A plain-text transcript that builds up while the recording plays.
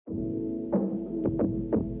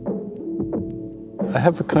I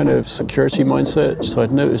have a kind of security mindset, so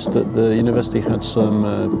I'd noticed that the university had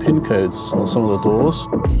some PIN codes on some of the doors.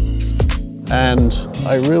 And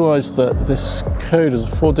I realized that this code is a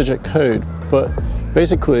 4-digit code, but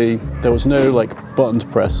basically there was no like button to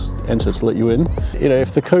press enter to let you in. You know,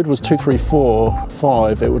 if the code was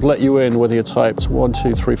 2345, it would let you in whether you typed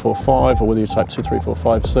 12345 or whether you typed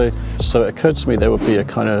 2345. So it occurred to me there would be a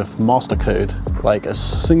kind of master code, like a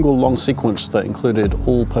single long sequence that included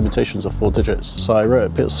all permutations of 4 digits. So I wrote a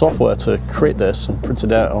bit of software to create this and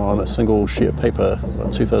printed it out on a single sheet of paper,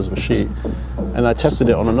 about 2/3 of a sheet. And I tested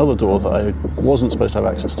it on another door that I wasn't supposed to have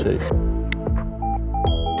access to.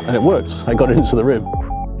 And it worked. I got into the room.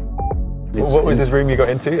 What was this room you got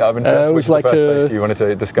into? Out of interest, it was which like was the first place you wanted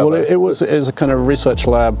to discover? Well, it was a kind of research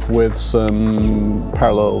lab with some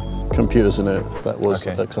parallel computers in it that was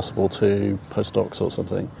accessible to postdocs or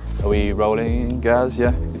something. Are we rolling, guys?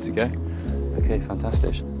 Yeah, good to go. Okay,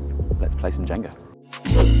 fantastic. Let's play some Jenga.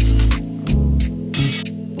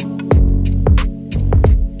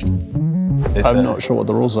 I'm not sure what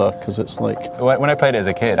the rules are, because it's like... When I played it as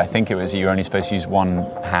a kid, I think it was you were only supposed to use one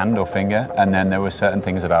hand or finger, and then there were certain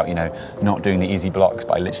things about, you know, not doing the easy blocks,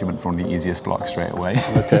 but I literally went for the easiest block straight away.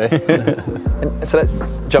 Okay. So let's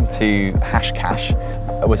jump to hash cache.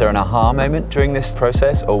 Was there an aha moment during this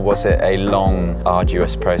process, or was it a long,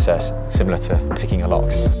 arduous process similar to picking a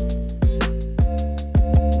lock?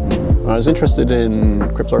 I was interested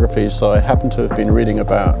in cryptography, so I happened to have been reading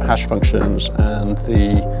about hash functions and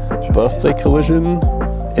the birthday collision.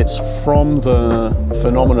 It's from the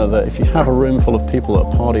phenomena that if you have a room full of people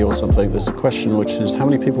at a party or something, there's a question which is how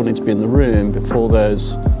many people need to be in the room before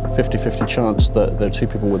there's 50-50 chance that there are 2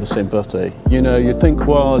 people with the same birthday. You know, you'd think,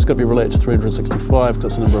 well, it's got to be related to 365,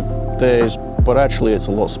 that's the number of days, but actually it's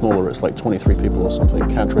a lot smaller. It's like 23 people or something,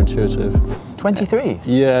 counterintuitive. 23?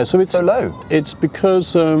 Yeah, so it's so low. It's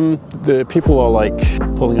because the people are like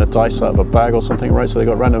pulling a dice out of a bag or something, right? So they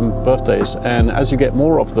got random birthdays, and as you get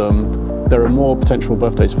more of them, there are more potential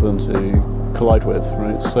birthdays for them to collide with,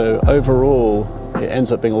 right? So overall, it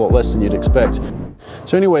ends up being a lot less than you'd expect.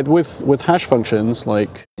 So anyway, with hash functions,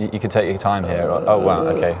 like... You can take your time here. Oh, wow,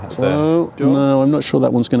 okay. That's well, no, I'm not sure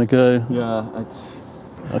that one's going to go. Yeah, it's...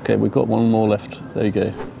 Okay, we've got one more left. There you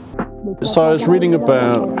go. So I was reading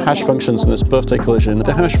about hash functions and this birthday collision.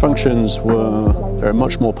 The hash functions there are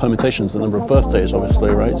much more permutations than the number of birthdays,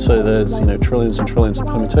 obviously, right? So there's, you know, trillions and trillions of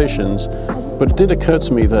permutations. But it did occur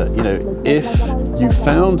to me that, you know, if you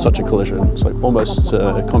found such a collision, it's like almost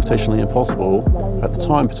computationally impossible at the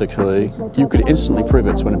time particularly, you could instantly prove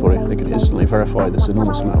it to anybody. They could instantly verify this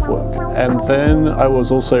enormous amount of work. And then I was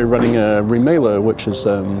also running a remailer, which is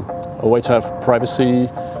a way to have privacy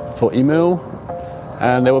for email.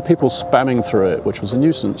 And there were people spamming through it, which was a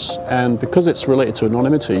nuisance. And because it's related to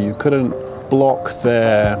anonymity, you couldn't block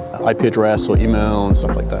their IP address or email and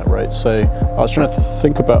stuff like that, right? So I was trying to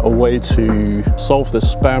think about a way to solve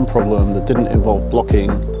this spam problem that didn't involve blocking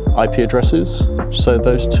IP addresses. So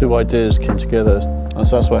those two ideas came together, and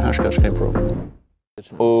so that's where Hashcash came from.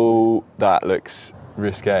 Oh, that looks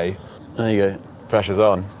risque. There you go. Pressure's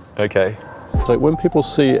on. Okay. So when people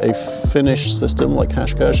see a finished system like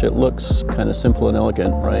Hashcash, it looks kind of simple and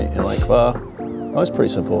elegant, right? You're like, well, that's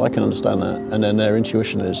pretty simple, I can understand that. And then their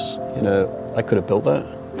intuition is, you know, I could have built that.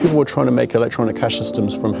 People were trying to make electronic cash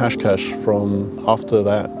systems from Hashcash from after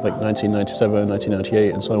that, like 1997,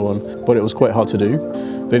 1998 and so on, but it was quite hard to do.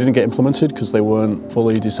 They didn't get implemented because they weren't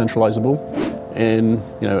fully decentralizable. And,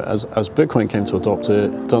 you know, as Bitcoin came to adopt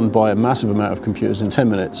it, done by a massive amount of computers in 10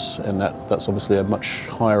 minutes, and that's obviously a much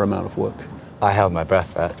higher amount of work. I held my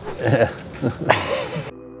breath there. Yeah.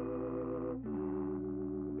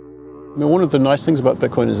 I mean, one of the nice things about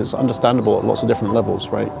Bitcoin is it's understandable at lots of different levels,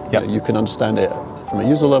 right? Yep. You know, you can understand it from a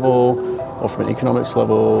user level or from an economics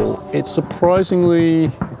level. It's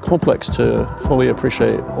surprisingly complex to fully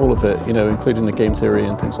appreciate all of it, you know, including the game theory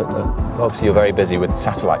and things like that. Well, obviously, you're very busy with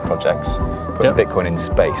satellite projects, putting Bitcoin in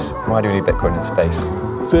space. Why do we need Bitcoin in space?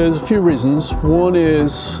 There's a few reasons. One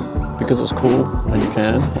is because it's cool and you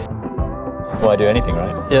can. Why do anything,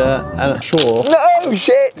 right? Yeah, and sure. No,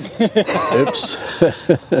 shit! Oops.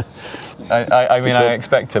 I mean, I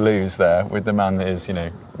expect to lose there with the man that is, you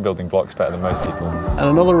know, building blocks better than most people.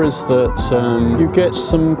 And another is that you get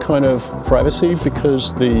some kind of privacy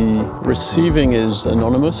because the receiving is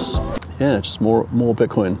anonymous. Yeah, just more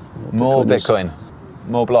Bitcoin. More Bitcoin,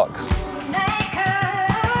 more blocks.